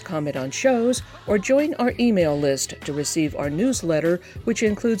programs, comment on shows, or join our email list to receive our newsletter, which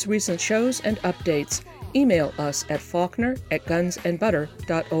includes recent shows and updates. Email us at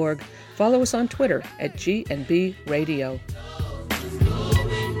faulkner@gunsandbutter.org. Follow us on Twitter at G&B Radio.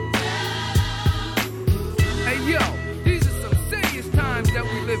 Hey yo, these are some serious times that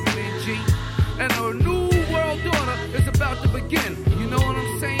we living in, G. And a new world order is about to begin. You know what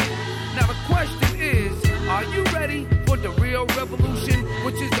I'm saying? Now the question is, are you ready for the real revolution,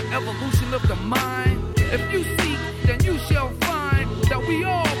 which is the evolution of the mind? If you seek, then you shall find that we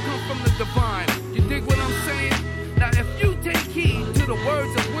all come from the divine. You dig what I'm saying? Now if you take heed to the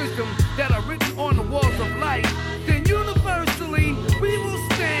words of wisdom that are written on the walls of light, then universally we will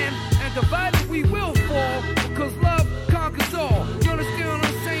stand, and divided we will fall, because love conquers all. You understand what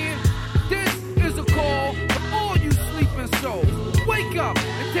I'm saying? This is a call for all you sleeping souls. Wake up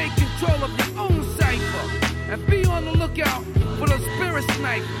and take control of your own cipher, and be on the lookout for the spirit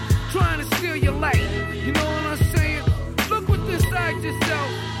snipers trying to steal your light. You know what I'm saying? Look within yourself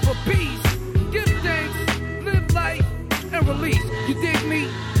for peace. Give thanks, live life, and release. You dig me?